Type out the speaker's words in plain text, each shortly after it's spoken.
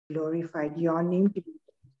glorified, your name to be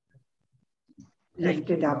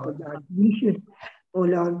lifted up, O Lord. We should, O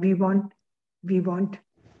Lord,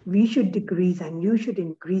 we should decrease and you should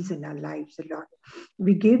increase in our lives, O Lord.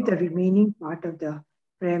 We give the remaining part of the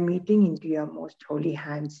prayer meeting into your most holy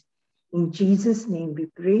hands. In Jesus' name we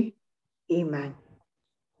pray. Amen.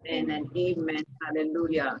 Amen and amen.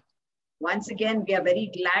 Hallelujah. Once again, we are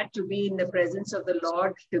very glad to be in the presence of the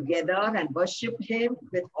Lord together and worship Him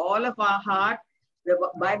with all of our heart. The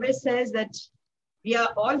Bible says that we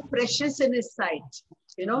are all precious in His sight.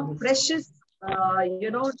 You know, precious,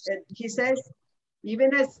 He says,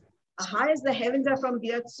 even as high as the heavens are from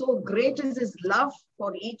the earth, so great is His love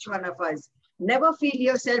for each one of us. Never feel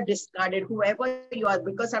yourself discarded, whoever you are,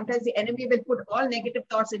 because sometimes the enemy will put all negative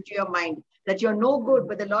thoughts into your mind, that you're no good.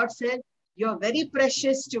 But the Lord said, you're very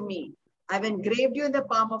precious to me. I've engraved you in the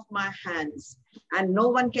palm of my hands, and no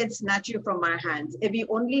one can snatch you from my hands. If you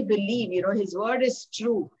only believe, His word is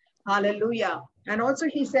true. Hallelujah. And also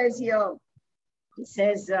He says here,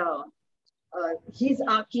 He's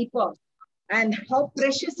our keeper. And how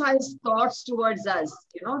precious are His thoughts towards us.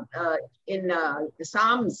 In the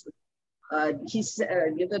Psalms,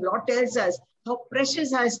 the Lord tells us how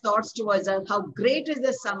precious are His thoughts towards us, how great is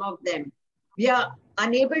the sum of them. We are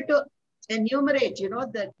unable to enumerate,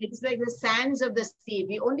 that it's like the sands of the sea.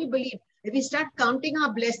 We only believe. If we start counting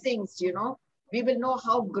our blessings, we will know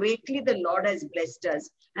how greatly the Lord has blessed us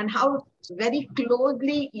and how very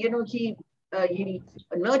closely, He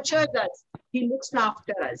nurtures us. He looks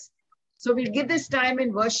after us. So we'll give this time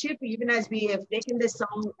in worship, even as we have taken this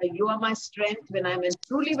song, You Are My Strength.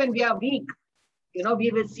 Truly when we are weak,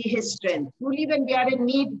 we will see His strength. Truly when we are in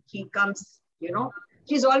need, He comes,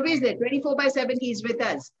 He's always there, 24/7, He's with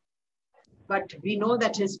us. But we know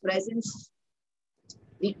that His presence,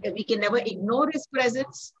 we can never ignore His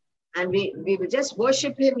presence, and we will just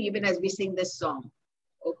worship Him even as we sing this song.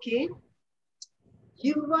 Okay?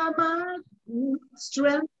 You are my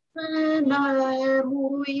strength when I am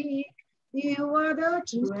weak. You are the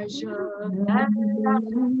treasure that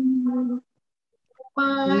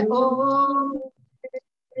my all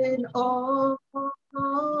in all.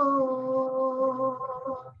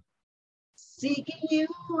 Seeking you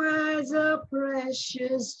as a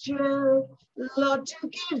precious jewel, Lord, to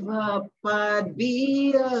give up, I'd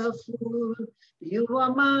be a fool. You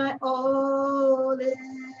are my all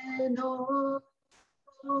in all.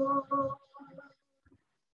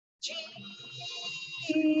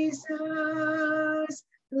 Jesus,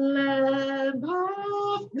 Lamb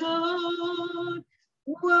of God,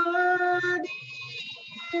 worthy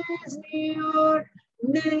is your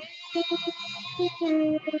name.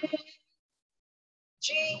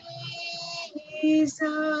 Jesus,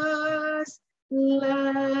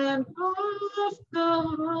 Lamb of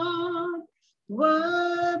God,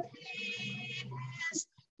 worthy is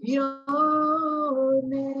your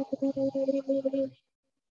name.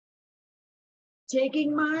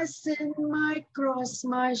 Taking my sin, my cross,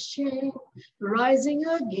 my shame, rising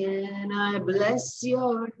again, I bless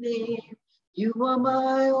your name. You are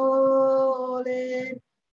my all in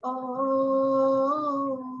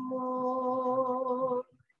all.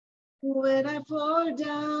 When I fall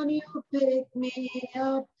down, you pick me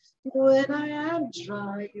up. When I am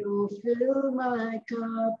dry, you fill my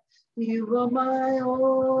cup. You are my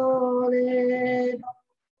all in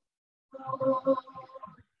all.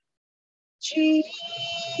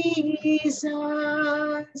 Jesus,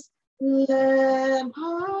 Lamb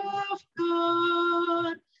of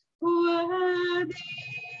God, worthy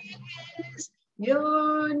is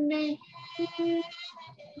your name.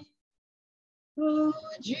 Oh,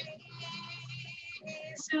 Jesus,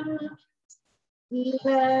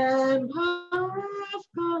 Lamb of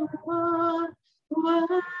God,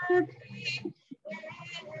 worthy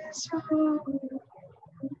is your name.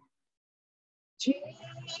 Jesus,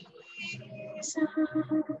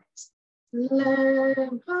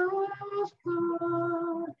 Lamb of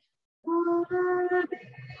God, worthy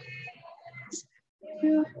is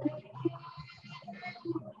your name.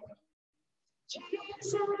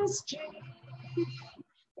 Jesus,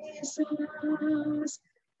 Jesus,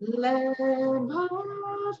 Lamb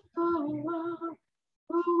of God,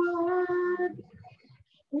 worthy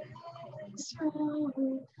is your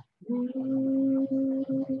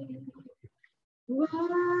name.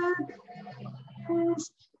 Worthy is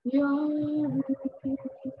your name.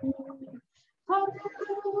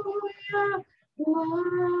 Hallelujah.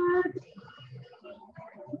 Worthy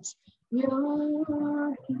is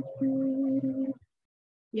your name.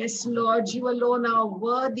 Yes, Lord, you alone are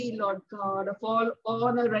worthy, Lord God, of all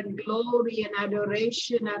honor and glory and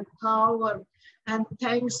adoration and power and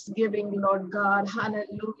thanksgiving, Lord God.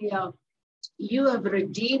 Hallelujah. You have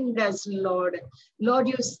redeemed us, Lord. Lord,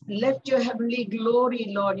 you left your heavenly glory,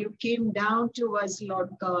 Lord. You came down to us, Lord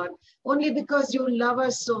God, only because you love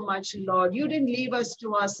us so much, Lord. You didn't leave us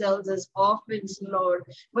to ourselves as orphans, Lord,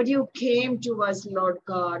 but you came to us, Lord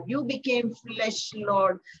God. You became flesh,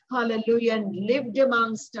 Lord. Hallelujah. And lived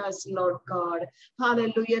amongst us, Lord God.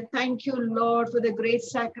 Hallelujah. Thank you, Lord, for the great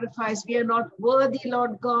sacrifice. We are not worthy,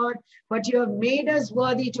 Lord God, but you have made us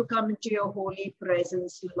worthy to come into your holy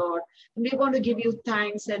presence, Lord. And we want to give you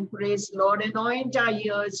thanks and praise, Lord. Anoint our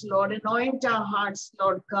ears, Lord. Anoint our hearts,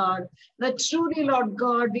 Lord God. That truly, Lord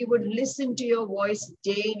God, we would listen to your voice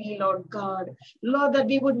daily, Lord God. Lord, that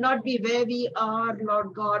we would not be where we are,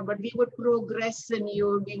 Lord God, but we would progress in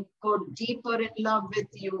you. We go deeper in love with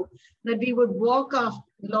you. That we would walk after,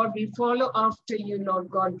 Lord, we follow after you, Lord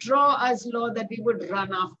God. Draw us, Lord, that we would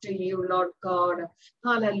run after you, Lord God.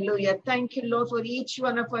 Hallelujah. Thank you, Lord, for each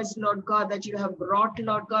one of us, Lord God, that you have brought,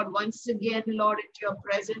 Lord God, once again, Lord, into your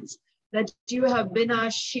presence, that you have been our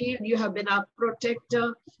shield, you have been our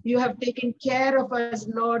protector, you have taken care of us,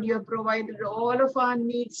 Lord, you have provided all of our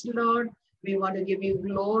needs, Lord. We want to give you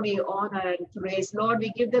glory, honor, and praise. Lord, we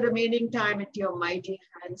give the remaining time into your mighty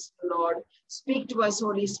hands, Lord. Speak to us,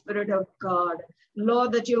 Holy Spirit of God.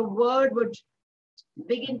 Lord, that your word would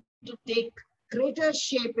begin to take greater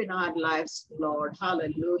shape in our lives, Lord.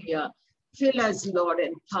 Hallelujah. Fill us, Lord,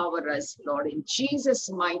 empower us, Lord. In Jesus'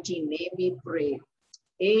 mighty name we pray.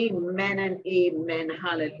 Amen and amen.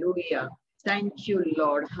 Hallelujah. Thank you,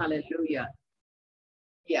 Lord. Hallelujah.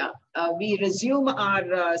 Yeah, we resume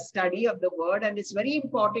our study of the word, and it's very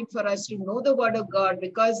important for us to know the word of God,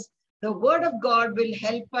 because the word of God will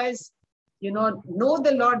help us, know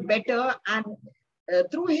the Lord better, and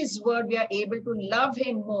through his word, we are able to love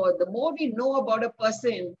him more. The more we know about a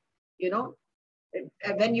person,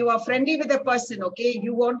 when you are friendly with a person, okay,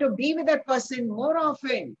 you want to be with that person more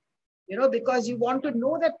often, because you want to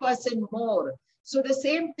know that person more. So the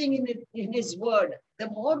same thing in his word. The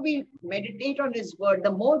more we meditate on his word,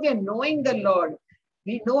 the more we are knowing the Lord.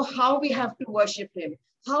 We know how we have to worship him,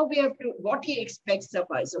 what he expects of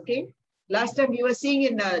us, okay? Last time we were seeing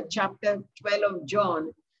in chapter 12 of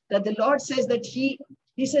John, that the Lord says that he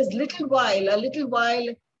says, a little while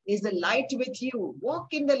is the light with you. Walk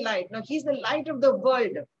in the light. Now he's the light of the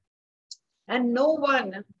world. And no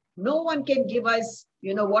one can give us,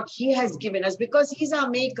 what he has given us, because he's our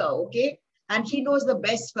maker, okay? And he knows the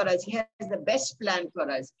best for us. He has the best plan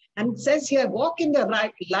for us. And it says here, walk in the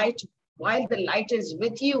right light while the light is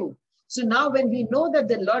with you. So now when we know that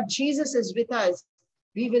the Lord Jesus is with us,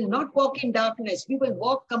 we will not walk in darkness. We will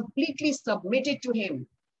walk completely submitted to him,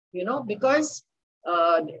 because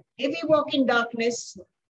if we walk in darkness,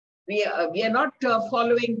 we are not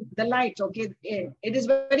following the light, okay? It is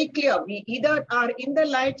very clear. We either are in the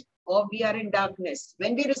light or we are in darkness.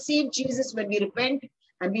 When we receive Jesus, when we repent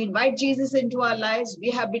and we invite Jesus into our lives,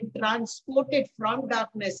 we have been transported from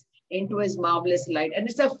darkness into his marvelous light. And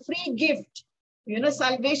it's a free gift.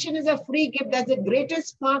 Salvation is a free gift. That's the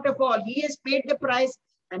greatest part of all. He has paid the price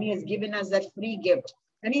and he has given us that free gift.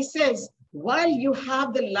 And he says, while you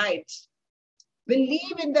have the light,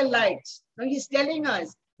 believe in the light. Now he's telling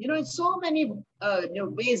us, in so many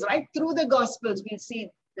ways, right through the Gospels, we'll see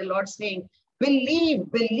the Lord saying, believe.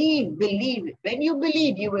 When you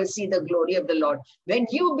believe, you will see the glory of the Lord. When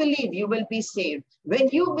you believe, you will be saved. When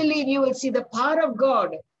you believe, you will see the power of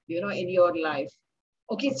God, in your life.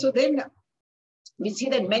 Okay, so then we see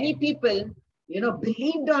that many people,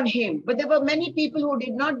 believed on him, but there were many people who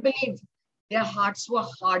did not believe. Their hearts were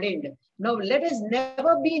hardened. Now, let us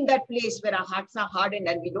never be in that place where our hearts are hardened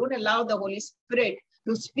and we don't allow the Holy Spirit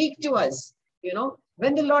to speak to us.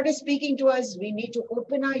 When the Lord is speaking to us, we need to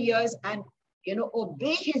open our ears and,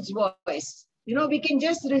 obey his voice. We can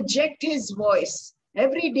just reject his voice.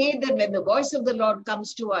 Every day that when the voice of the Lord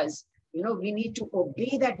comes to us, we need to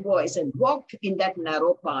obey that voice and walk in that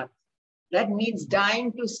narrow path. That means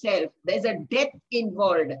dying to self. There's a death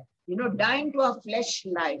involved, dying to our flesh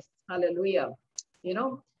life. Hallelujah.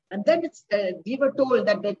 And then we were told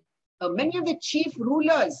that many of the chief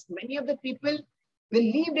rulers, many of the people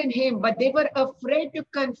believed in him, but they were afraid to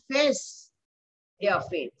confess their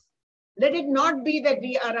faith. Let it not be that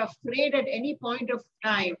we are afraid at any point of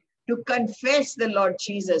time to confess the Lord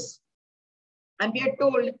Jesus. And we are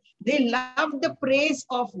told they love the praise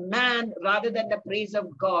of man rather than the praise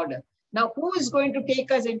of God. Now, who is going to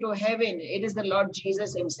take us into heaven? It is the Lord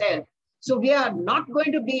Jesus himself. So we are not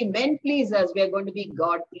going to be men pleasers. We are going to be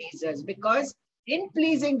God pleasers, because in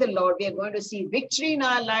pleasing the Lord, we are going to see victory in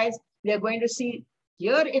our lives. We are going to see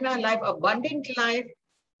here in our life, abundant life,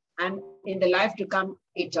 and in the life to come,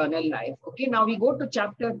 eternal life. Okay, now we go to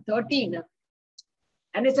chapter 13.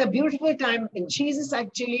 And it's a beautiful time. And Jesus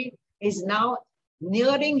actually is now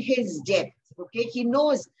nearing his death. Okay, he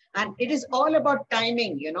knows, and it is all about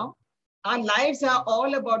timing, you know. Our lives are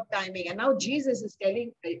all about timing. And now Jesus is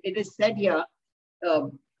telling, it is said here,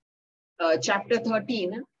 chapter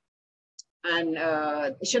 13. And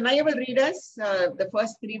Shania will read us the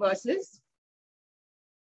first 3 verses.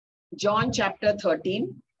 John chapter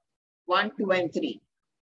 13, 1, 2, and 3.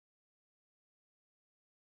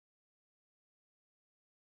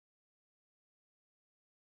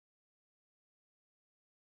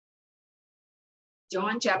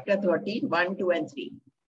 John chapter 13, 1, 2, and 3.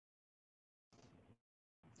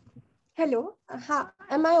 Hello,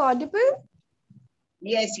 am I audible?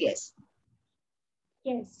 Yes, yes.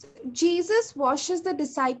 Yes. Jesus washes the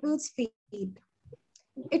disciples' feet.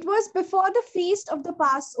 It was before the feast of the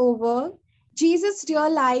Passover. Jesus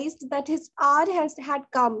realized that his hour had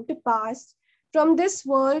come to pass from this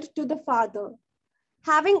world to the Father.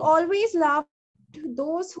 Having always loved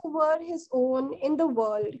those who were his own in the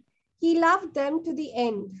world, he loved them to the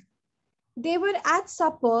end. They were at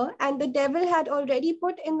supper, and the devil had already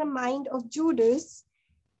put in the mind of Judas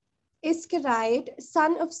Iscariot,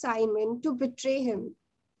 son of Simon, to betray him.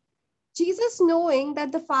 Jesus, knowing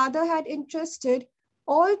that the Father had entrusted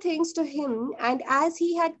all things to him, and as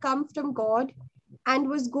he had come from God and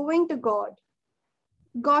was going to God,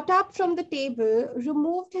 got up from the table,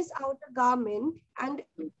 removed his outer garment, and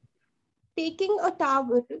taking a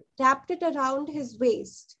towel, wrapped it around his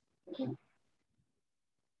waist.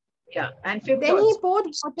 Yeah, and fifth Then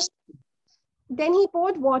he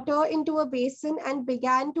poured water into a basin and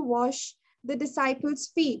began to wash the disciples'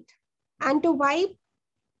 feet and to wipe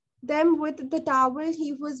them with the towel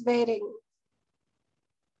he was wearing.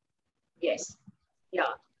 Yes.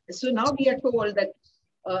 Yeah. So now we are told that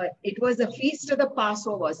it was the feast of the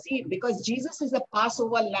Passover. See, because Jesus is the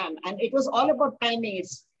Passover lamb, and it was all about timing.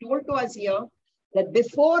 It's told to us here that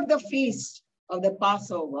before the feast of the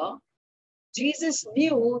Passover, Jesus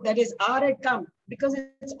knew that his hour had come, because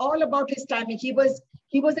it's all about his timing. He was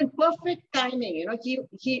in perfect timing. You know,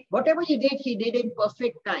 he whatever he did in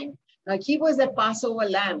perfect time. Like he was the Passover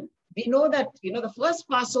lamb. We know that, you know, the first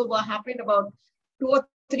Passover happened about 2,000 or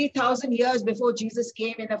 3,000 years before Jesus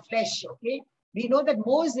came in the flesh. Okay, we know that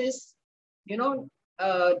Moses, you know,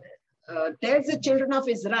 tells the children of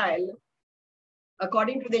Israel,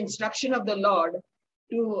 according to the instruction of the Lord,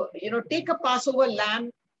 to, you know, take a Passover lamb,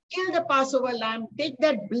 kill the Passover lamb, take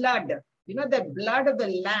that blood, you know, the blood of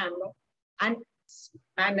the lamb, and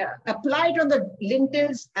apply it on the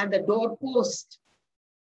lintels and the doorpost.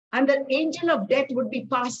 And the angel of death would be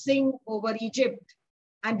passing over Egypt.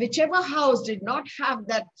 And whichever house did not have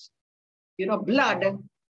that, you know, blood,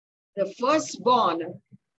 the firstborn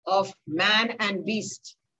of man and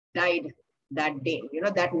beast died that day, you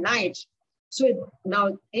know, that night. So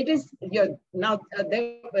now it is, now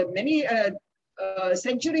there were many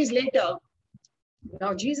centuries later,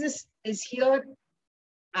 now Jesus is here,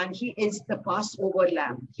 and he is the Passover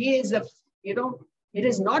lamb. He is a, you know, it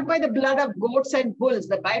is not by the blood of goats and bulls.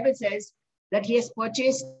 The Bible says that he has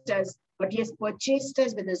purchased us, but he has purchased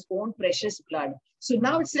us with his own precious blood. So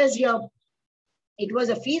now it says here, it was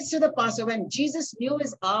a feast of the Passover, and Jesus knew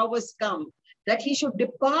his hour was come, that he should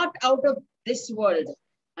depart out of this world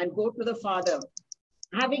and go to the Father.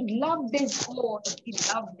 Having loved his own, he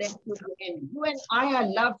loved them to the end. You and I are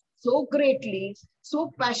loved so greatly,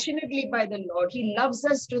 so passionately by the Lord. He loves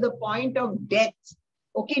us to the point of death.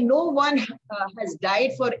 Okay, no one has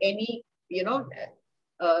died for any, you know,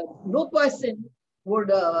 no person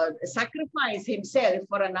would sacrifice himself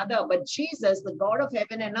for another, but Jesus, the God of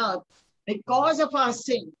heaven and earth, because of our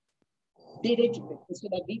sin, did it so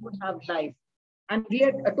that we would have life. And we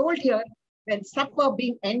are told here, when supper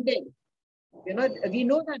being ended, you know, we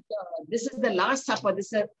know that this is the Last Supper.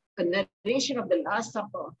 This is a narration of the Last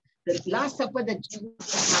Supper. The Last Supper that Jesus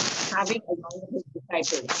was having along with his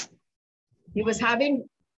disciples. He was having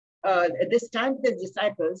this time with his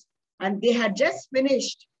disciples, and they had just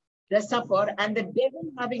finished the supper, and the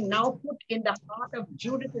devil having now put in the heart of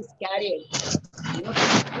Judas Iscariot, you know,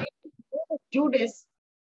 Judas,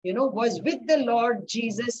 you know, was with the Lord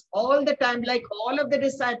Jesus all the time, like all of the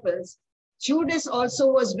disciples. Judas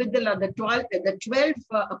also was with the Lord, the 12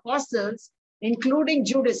 apostles, including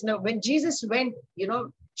Judas. Now, when Jesus went, you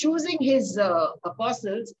know, choosing his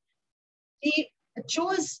apostles, he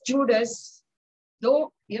chose Judas,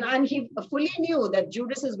 though, you know, and he fully knew that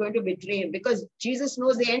Judas is going to betray him, because Jesus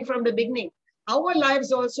knows the end from the beginning. Our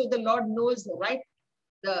lives also, the Lord knows right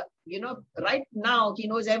now, he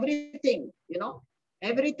knows everything, you know,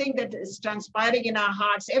 everything that is transpiring in our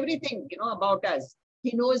hearts, everything, you know, about us.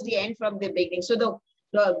 He knows the end from the beginning. So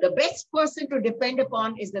the best person to depend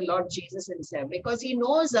upon is the Lord Jesus himself, because he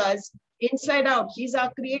knows us inside out. He's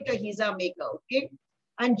our creator, he's our maker, okay?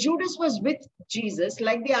 And Judas was with Jesus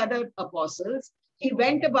like the other apostles. He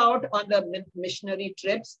went about on the missionary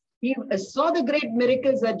trips. He saw the great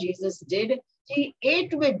miracles that Jesus did. He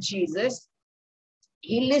ate with Jesus.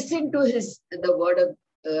 He listened to the word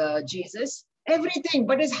of Jesus, everything,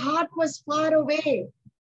 but his heart was far away.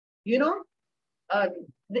 You know,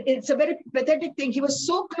 it's a very pathetic thing. He was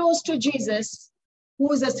so close to Jesus,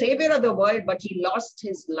 who is the savior of the world, but he lost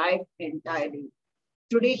his life entirely.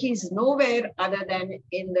 Today, he's nowhere other than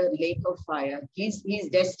in the lake of fire. He's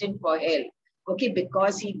destined for hell, okay,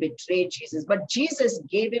 because he betrayed Jesus. But Jesus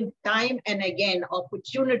gave him time and again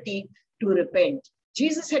opportunity to repent.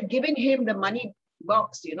 Jesus had given him the money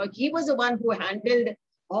box. You know, he was the one who handled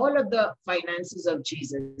all of the finances of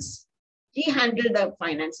Jesus. He handled the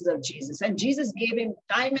finances of Jesus, and Jesus gave him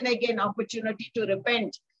time and again opportunity to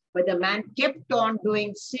repent. But the man kept on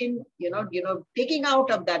doing sin, taking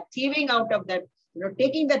out of that, thieving out of that,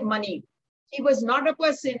 taking that money. He was not a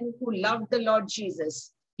person who loved the Lord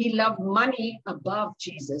Jesus. He loved money above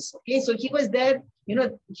Jesus. Okay, so he was there,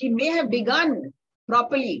 he may have begun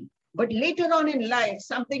properly, but later on in life,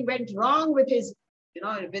 something went wrong with his,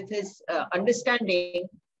 understanding,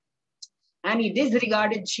 and he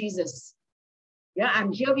disregarded Jesus. Yeah,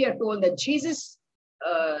 and here we are told that Jesus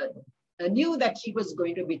knew that he was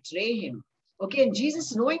going to betray him. Okay, and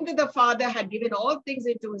Jesus, knowing that the Father had given all things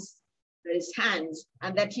into his hands,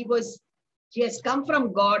 and that he has come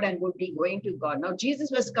from God and would be going to God. Now,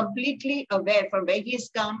 Jesus was completely aware from where he has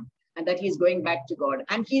come and that he is going back to God.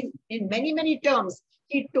 And he, in many, many terms,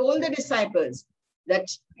 he told the disciples that,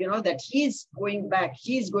 that he's going back.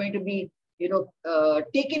 He's going to be,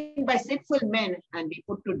 taken by sinful men and be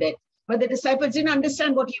put to death. But the disciples didn't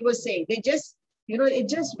understand what he was saying. They just, it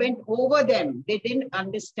just went over them. They didn't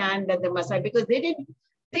understand that the Messiah, because they didn't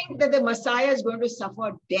think that the Messiah is going to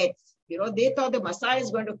suffer death. They thought the Messiah is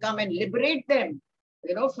going to come and liberate them,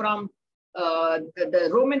 from the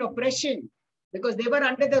Roman oppression, because they were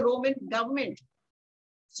under the Roman government.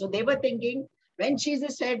 So they were thinking, when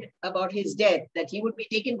Jesus said about his death, that he would be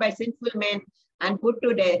taken by sinful men and put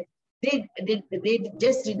to death, they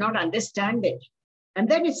just did not understand it. And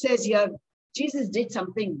then it says here, Jesus did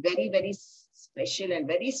something very, very special and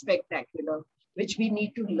very spectacular, which we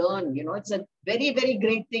need to learn. It's a very, very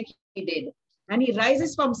great thing he did. And he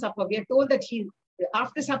rises from supper. We are told that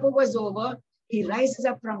after supper was over, he rises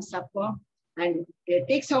up from supper and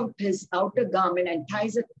takes out his outer garment and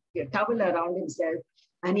ties a towel around himself.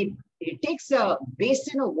 And he takes a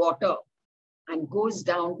basin of water and goes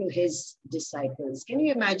down to his disciples. Can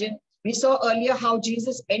you imagine? We saw earlier how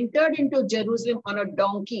Jesus entered into Jerusalem on a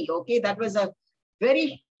donkey. Okay, that was a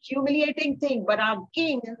very humiliating thing. But our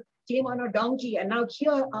king came on a donkey. And now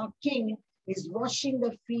here our king is washing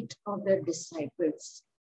the feet of the disciples.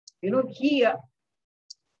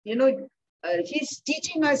 He's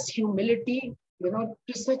teaching us humility, to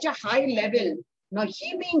such a high level. Now,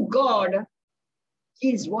 he being God,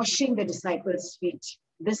 he's washing the disciples' feet.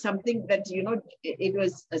 There's something that, it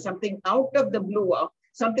was something out of the blue,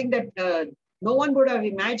 something that no one would have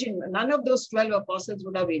imagined. None of those 12 apostles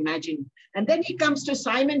would have imagined. And then he comes to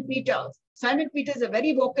Simon Peter. Simon Peter is a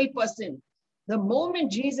very vocal person. The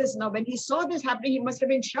moment Jesus, now when he saw this happening, he must have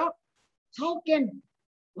been shocked. How can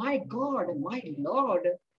my God, my Lord,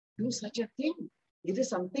 do such a thing? It is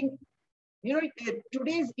something, in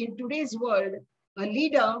today's world, a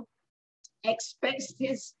leader expects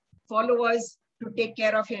his followers to take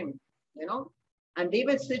care of him, and they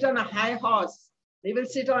will sit on a high horse. They will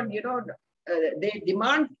sit on, they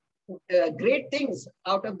demand great things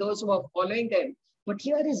out of those who are following them. But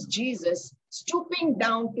here is Jesus stooping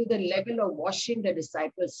down to the level of washing the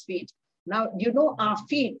disciples' feet. Now, our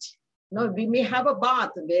feet, we may have a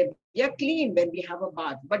bath. We are clean when we have a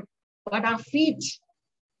bath. But our feet,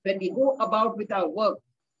 when we go about with our work,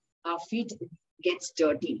 our feet gets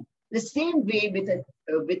dirty. The same way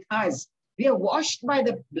with us. We are washed by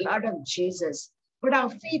the blood of Jesus. But our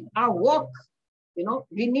feet, our walk,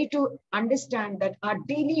 we need to understand that our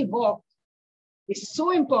daily walk is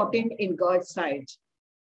so important in God's sight.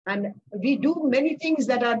 And we do many things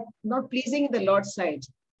that are not pleasing in the Lord's sight.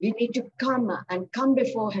 We need to come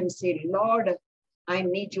before him, say, Lord, I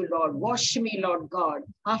need you, Lord. Wash me, Lord God.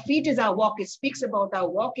 Our feet is our walk. It speaks about our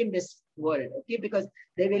walk in this world, okay? Because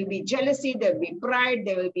there will be jealousy, there will be pride,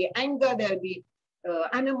 there will be anger, there will be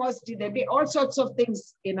animosity, there will be all sorts of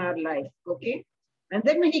things in our life, okay? And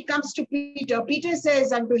then when he comes to Peter, Peter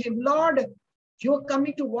says unto him, Lord, you're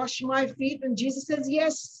coming to wash my feet? And Jesus says,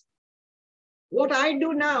 yes. What I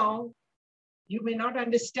do now, You may not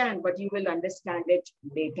understand, but you will understand it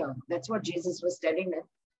later. That's what Jesus was telling them.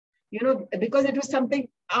 Because it was something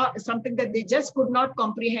that they just could not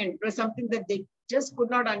comprehend. It was something that they just could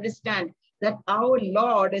not understand, that our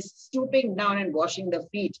Lord is stooping down and washing the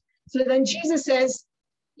feet. So then Jesus says,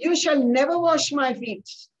 you shall never wash my feet.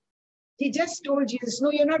 He just told Jesus,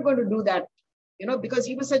 no, you're not going to do that. Because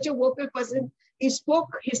he was such a vocal person, he spoke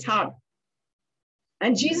his heart.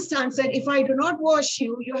 And Jesus answered, if I do not wash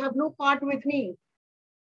you, you have no part with me.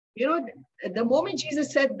 The moment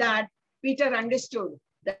Jesus said that, Peter understood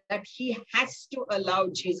that he has to allow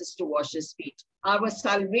Jesus to wash his feet. Our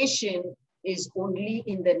salvation is only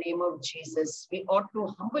in the name of Jesus. We ought to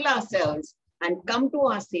humble ourselves and come to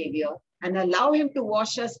our Savior and allow him to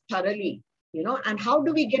wash us thoroughly. And how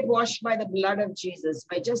do we get washed by the blood of Jesus?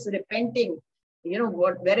 By just repenting.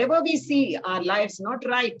 Wherever we see our lives not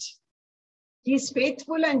right, he's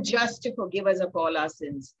faithful and just to forgive us of all our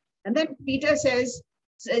sins. And then Peter says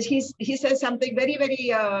he says something very,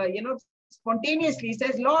 very, spontaneously. He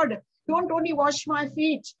says, Lord, don't only wash my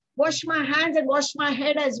feet, wash my hands and wash my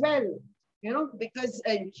head as well. Because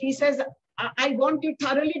he says, I want you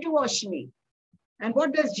thoroughly to wash me. And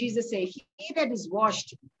what does Jesus say? He that is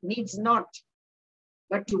washed needs not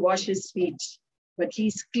but to wash his feet, but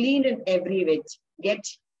he's clean in every way. Yet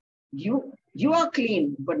you are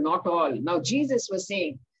clean, but not all. Now, Jesus was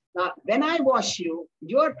saying, now, when I wash you,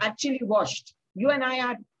 you're actually washed. You and I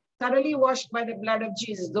are thoroughly washed by the blood of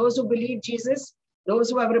Jesus. Those who believe Jesus,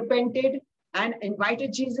 those who have repented and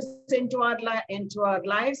invited Jesus into our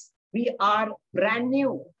lives, we are brand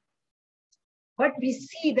new. But we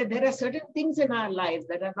see that there are certain things in our lives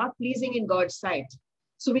that are not pleasing in God's sight.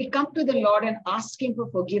 So we come to the Lord and ask him for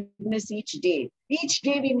forgiveness each day. Each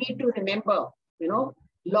day we need to remember,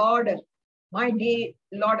 Lord,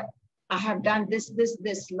 Lord, I have done this,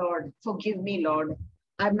 Lord. Forgive me, Lord.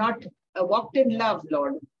 I've not walked in love,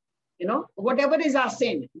 Lord. Whatever is our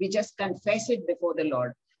sin, we just confess it before the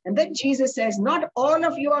Lord. And then Jesus says, not all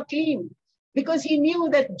of you are clean, because he knew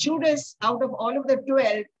that Judas, out of all of the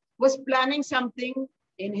 12, was planning something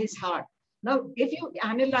in his heart. Now, if you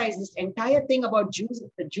analyze this entire thing about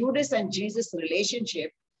Judas and Jesus'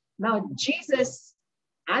 relationship, now Jesus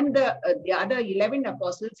and the other 11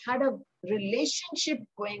 apostles had a relationship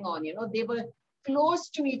going on. They were close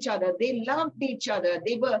to each other. They loved each other.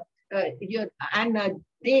 They were,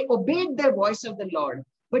 they obeyed the voice of the Lord.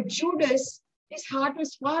 But Judas, his heart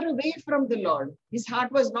was far away from the Lord. His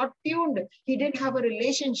heart was not tuned. He didn't have a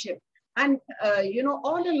relationship. And,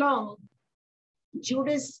 all along,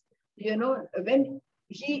 Judas, when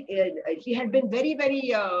he had been very,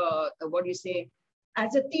 very,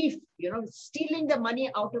 as a thief, stealing the money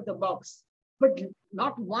out of the box. But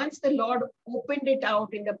not once the Lord opened it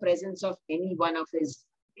out in the presence of any one of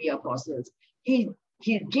the apostles. He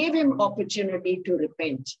gave him opportunity to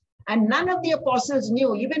repent. And none of the apostles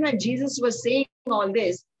knew, even when Jesus was saying all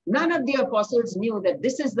this, none of the apostles knew that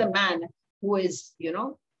this is the man who is,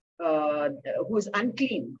 who is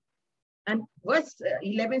unclean. And verse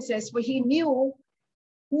 11 says, for he knew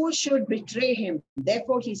who should betray him.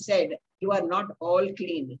 Therefore he said, you are not all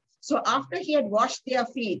clean. So after he had washed their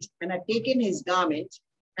feet and had taken his garment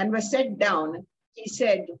and was set down, he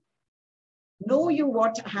said, know you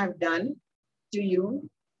what I have done to you?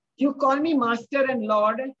 You call me master and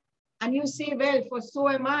Lord, and you say, well, for so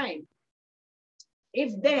am I.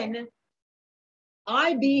 If then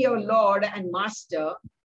I be your Lord and master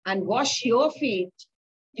and wash your feet,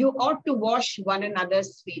 you ought to wash one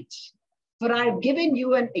another's feet. For I have given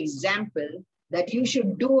you an example that you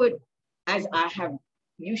should do it as I have.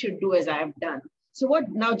 You should do as I have done. So what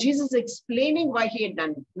now Jesus is explaining why he had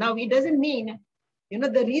done. Now he doesn't mean,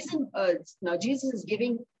 the reason. Now Jesus is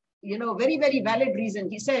giving, very, very valid reason.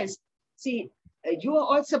 He says, see, you are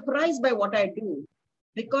all surprised by what I do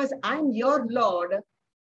because I'm your Lord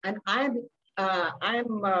and I'm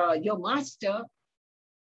your master,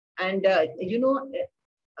 and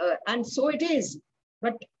and so it is.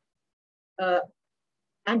 But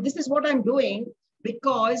and this is what I'm doing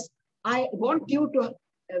because I want you to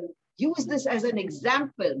use this as an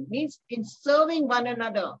example. Means in serving one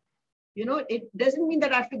another. It doesn't mean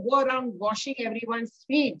that I have to go around washing everyone's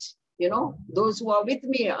feet. Those who are with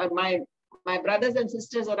me, my brothers and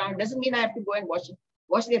sisters around, doesn't mean I have to go and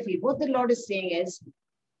wash their feet. What the Lord is saying is,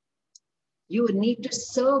 you need to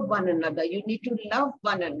serve one another. You need to love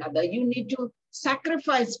one another. You need to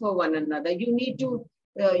sacrifice for one another. You need to,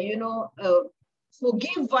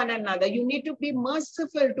 forgive one another. You need to be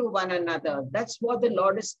merciful to one another. That's what the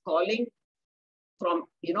Lord is calling from,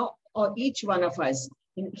 or each one of us.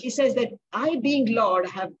 He says that I, being Lord,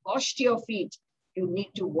 have washed your feet. you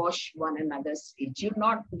need to wash one another's feet.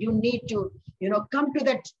 You need to, come to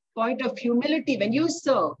that point of humility when you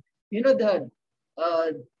serve. The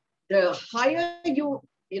higher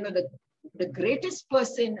the greatest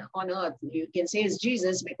person on earth, you can say, is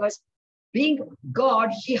Jesus, because being God,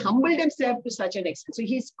 he humbled himself to such an extent. So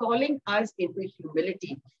he's calling us into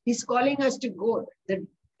humility. He's calling us to go. The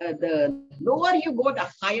lower you go, the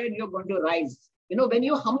higher you're going to rise. When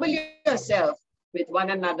you humble yourself with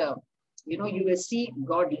one another, you will see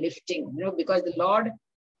God lifting, because the Lord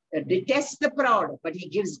detests the proud, but he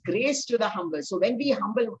gives grace to the humble. So when we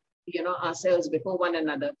humble, ourselves before one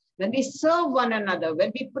another, when we serve one another,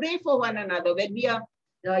 when we pray for one another, when we are,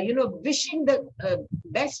 wishing the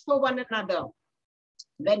best for one another,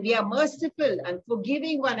 when we are merciful and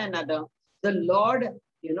forgiving one another, the Lord,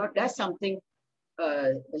 does something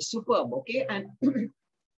superb, okay? And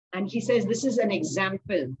and he says, this is an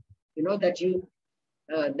example, that you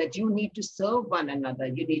need to serve one another.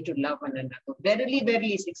 You need to love one another. Verily,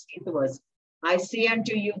 verily, 16th verse. I say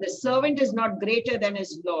unto you, the servant is not greater than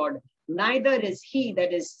his Lord, neither is he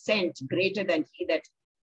that is sent greater than he that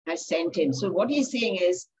has sent him. So what he's saying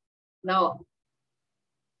is, now,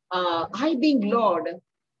 I being Lord,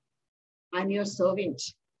 I'm your servant.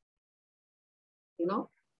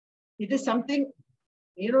 It is something,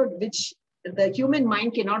 which the human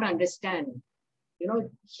mind cannot understand.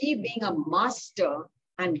 He being a master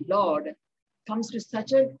and Lord comes to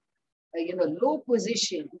such a, low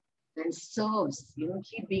position and serves.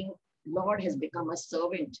 He being Lord has become a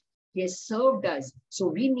servant. He has served us. So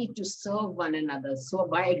we need to serve one another. So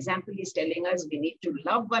by example, he's telling us we need to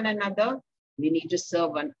love one another. We need to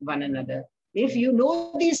serve one another. If you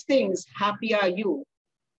know these things, happy are you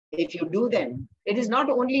if you do them. It is not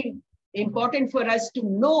only important for us to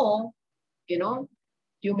know,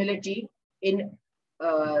 humility in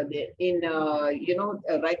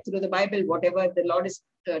right through the Bible, whatever the Lord is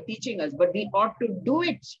teaching us, but we ought to do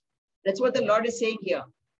it. That's what the Lord is saying here.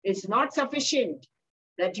 It's not sufficient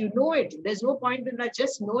that you know it. There's no point in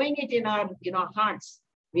just knowing it in our, hearts.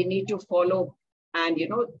 We need to follow and,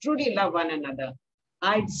 truly love one another.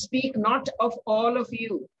 I speak not of all of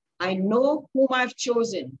you. I know whom I've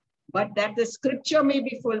chosen, but that the scripture may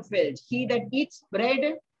be fulfilled. He that eats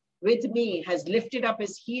bread with me has lifted up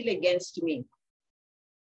his heel against me.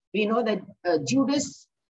 We know that Judas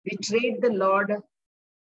betrayed the Lord,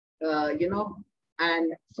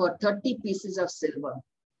 and for 30 pieces of silver.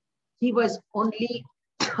 He was only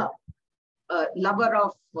a lover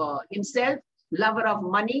of himself, lover of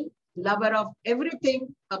money, lover of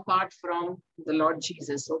everything apart from the Lord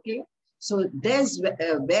Jesus, okay? So there's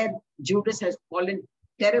where Judas has fallen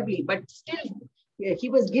terribly, but still he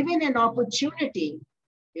was given an opportunity.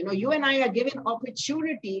 You and I are given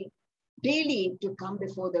opportunity daily to come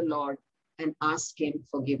before the Lord and ask him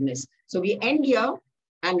forgiveness. So we end here,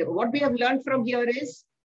 and what we have learned from here is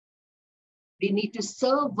we need to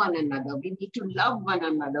serve one another. We need to love one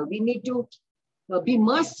another. We need to be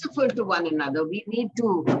merciful to one another. We need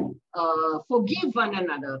to forgive one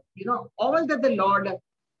another. All that the Lord,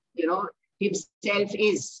 himself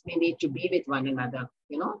is, we need to be with one another.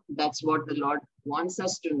 That's what the Lord wants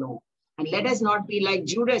us to know. And let us not be like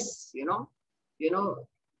Judas,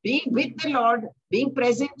 being with the Lord, being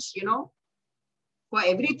present, for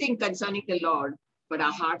everything concerning the Lord, but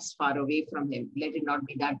our hearts far away from him. Let it not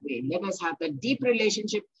be that way. Let us have a deep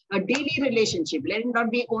relationship, a daily relationship. Let it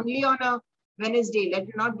not be only on a Wednesday. Let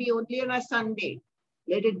it not be only on a Sunday.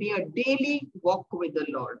 Let it be a daily walk with the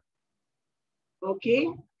Lord. Okay?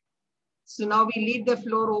 So now we leave the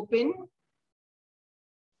floor open.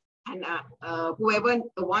 And whoever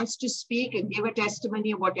wants to speak and give a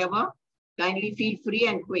testimony or whatever, kindly feel free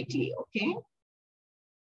and quickly, okay?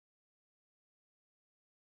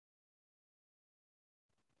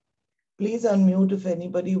 Please unmute if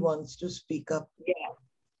anybody wants to speak up. Yeah,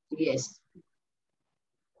 yes.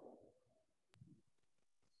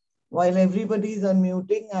 While everybody is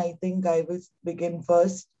unmuting, I think I will begin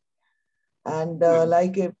first. And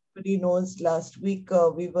like everybody knows, last week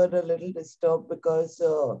we were a little disturbed because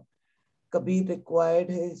Kabir required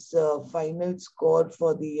his final score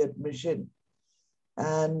for the admission.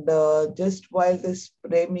 And just while this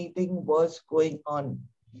prayer meeting was going on,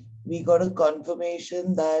 we got a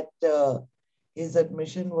confirmation that his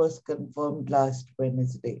admission was confirmed last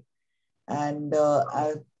Wednesday. And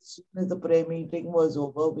as soon as the prayer meeting was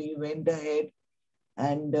over, we went ahead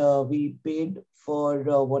and we paid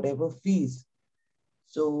for whatever fees.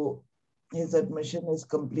 So his admission is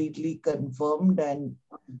completely confirmed, and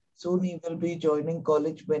soon he will be joining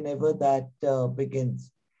college whenever that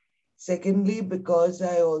begins. Secondly, because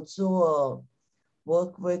I also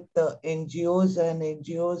work with NGOs and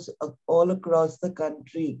NGOs all across the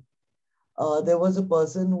country. There was a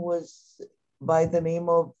person who was by the name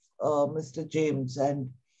of Mr. James,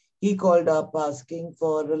 and he called up asking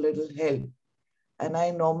for a little help. And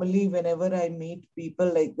I normally, whenever I meet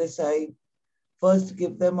people like this, I first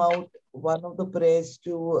give them out one of the prayers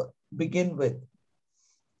to begin with.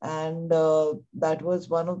 And that was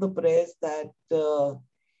one of the prayers that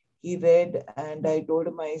he read. And I told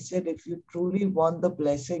him, I said, if you truly want the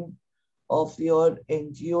blessing of your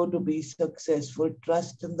NGO to be successful,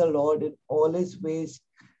 trust in the Lord in all his ways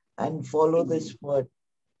and follow this word.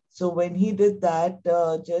 So when he did that,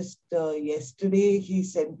 just yesterday, he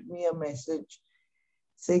sent me a message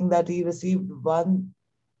saying that he received 1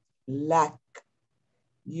 lakh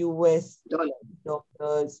US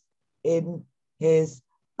dollars in his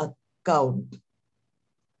account.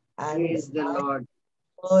 And Praise the Lord.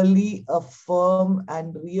 Early affirm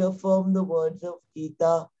and reaffirm the words of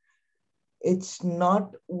Geeta. It's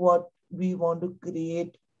not what we want to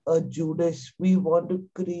create a Judas. We want to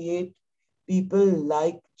create people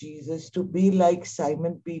like Jesus, to be like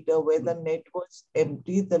Simon Peter, where the net was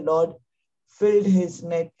empty. The Lord filled his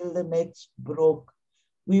net till the nets broke.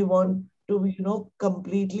 We want to,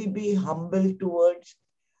 completely be humble towards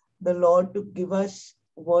the Lord to give us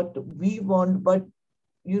what we want, but,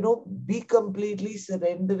 be completely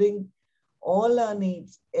surrendering all our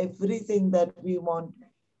needs, everything that we want.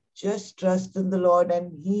 Just trust in the Lord,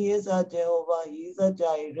 and he is our Jehovah, he is our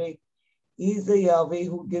Jireh, he is the Yahweh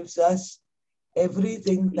who gives us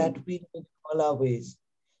everything that we need in all our ways.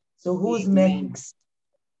 So who's Amen. next?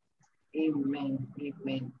 Amen.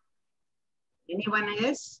 Amen. Anyone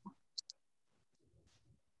else?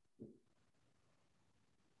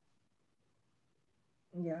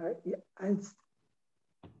 Yeah,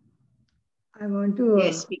 I want to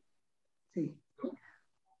Yes. see.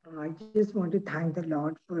 I just want to thank the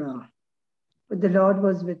Lord for the Lord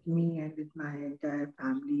was with me and with my entire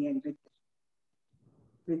family and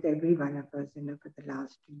with every one of us, for the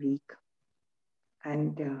last week.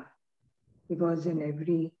 And he was in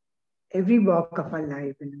every walk of our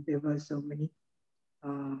life, and there were so many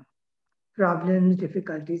problems,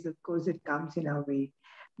 difficulties. Of course, it comes in our way,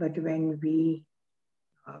 but when we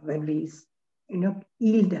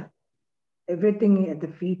yield everything at the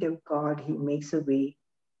feet of God, he makes a way.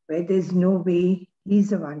 Where there's no way, he's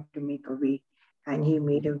the one to make a way. And he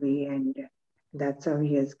made a way, and that's how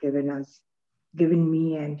he has given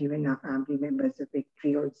me and even our family members a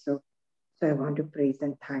victory also. So I want to praise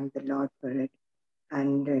and thank the Lord for it.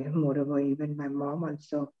 And moreover, even my mom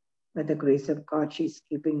also, by the grace of God, she's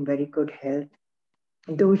keeping very good health.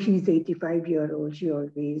 Though she's 85-year-old, she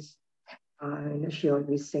always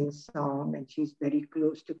sings song, and she's very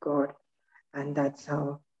close to God. And that's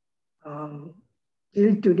how,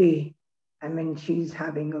 till today, she's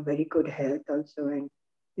having a very good health also. And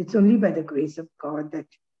it's only by the grace of God that,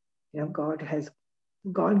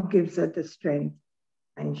 God gives her the strength.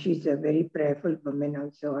 And she's a very prayerful woman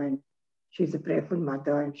also. And she's a prayerful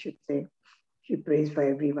mother, I should say. She prays for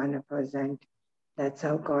every one of us. And that's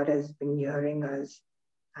how God has been hearing us.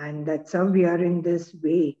 And that's how we are in this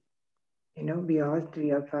way. We all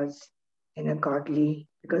three of us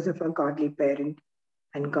because of a godly parent.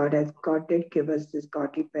 And God did give us this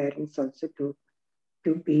godly parents also to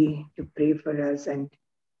pray for us. And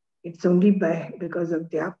it's only because of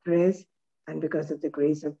their prayers and because of the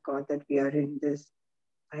grace of God that we are in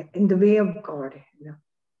the way of God.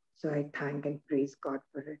 So I thank and praise God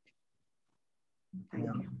for it. Thank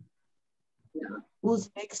you. Yeah. Who's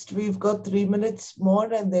next? We've got 3 minutes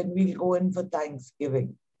more, and then we'll go in for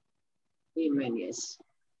Thanksgiving. Amen. Yes.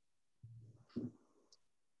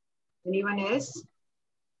 Anyone else?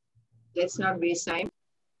 Let's not waste time.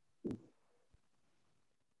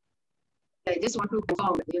 I just want to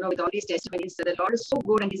confirm, with all these testimonies, that the Lord is so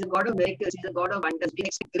good and he's a God of miracles. He's a God of wonders. We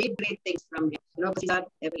expect great, great things from him, because he's our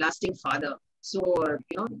everlasting Father. So,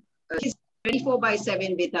 he's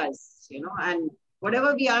 24/7 with us, and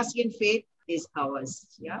whatever we ask in faith is ours.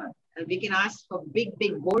 Yeah. And we can ask for big,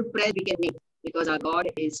 big, bold prayers we can make, because our God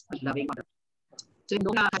is a loving God.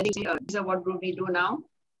 So, what do we do now?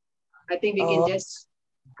 I think we can just...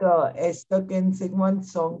 Esther can sing one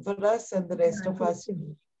song for us, and the rest of us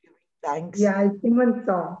giving thanks. Yeah, I'll sing one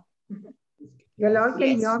song. You all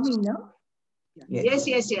can hear me, no? Yes,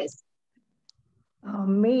 yes, yes.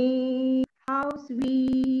 Amazing how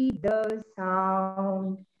sweet the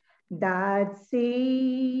sound that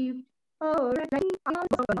saved a wretch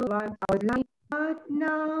like but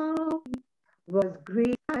now was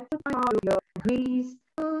great at your grace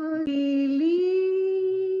fully.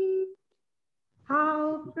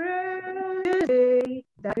 How precious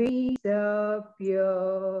that disappear.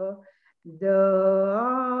 The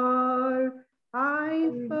hour I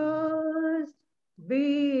first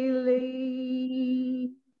believed,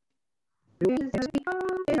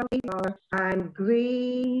 and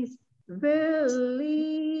grace will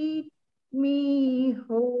lead me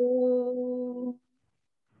home.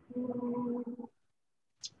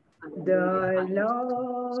 The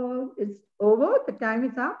Lord, it's over, the time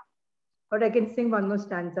is up, or I can sing one more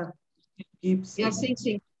stanza. Keep singing. Yeah,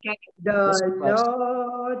 sing. The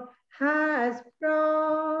Lord has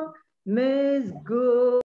promised good.